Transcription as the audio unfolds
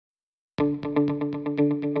Hi,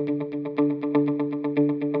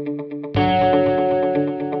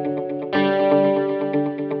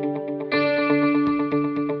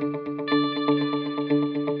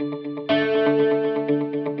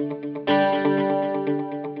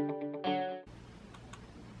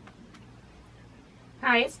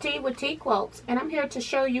 it's T with TeaQuilts, and I'm here to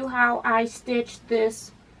show you how I stitched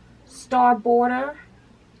this star border.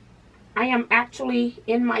 I am actually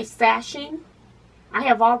in my sashing. I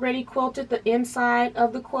have already quilted the inside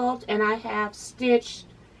of the quilt, and I have stitched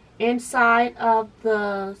inside of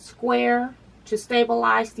the square to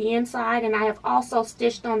stabilize the inside, and I have also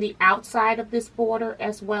stitched on the outside of this border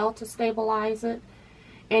as well to stabilize it.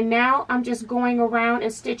 And now I'm just going around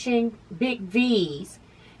and stitching big V's.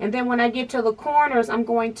 And then when I get to the corners, I'm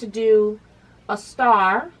going to do a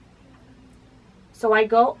star. So I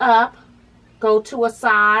go up, go to a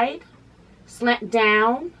side, slant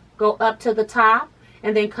down, go up to the top,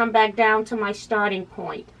 and then come back down to my starting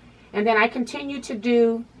point. And then I continue to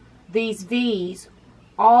do these V's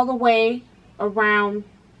all the way around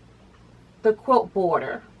the quilt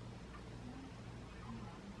border.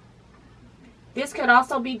 This could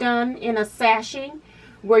also be done in a sashing,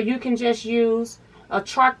 where you can just use a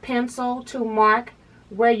chalk pencil to mark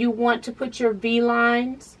where you want to put your V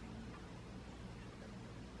lines.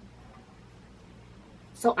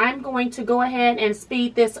 So I'm going to go ahead and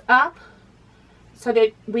speed this up so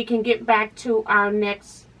that we can get back to our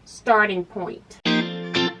next starting point.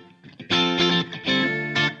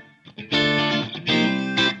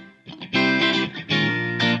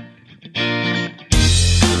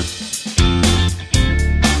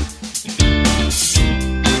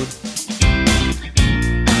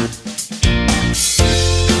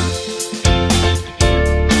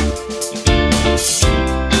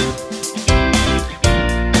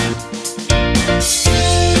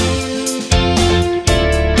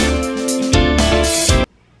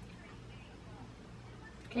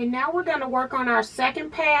 Okay, now we're going to work on our second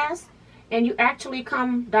pass, and you actually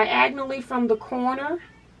come diagonally from the corner,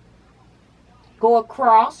 go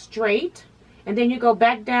across straight, and then you go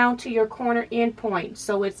back down to your corner end point.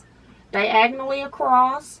 So it's diagonally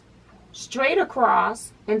across, straight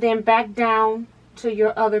across, and then back down to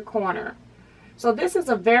your other corner. So this is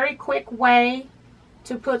a very quick way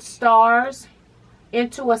to put stars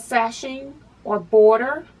into a sashing or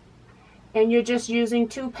border, and you're just using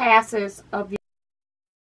 2 passes of your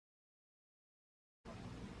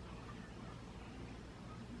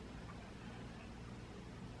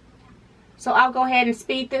So I'll go ahead and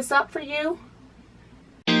speed this up for you.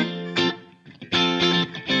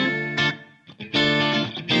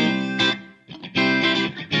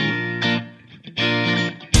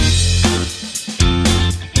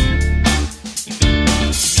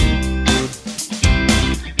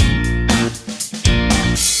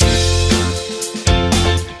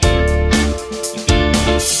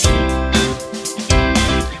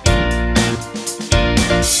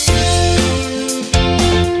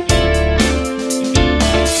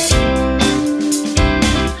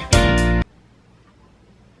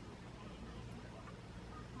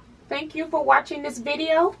 Thank you for watching this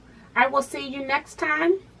video. I will see you next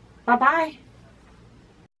time. Bye-bye.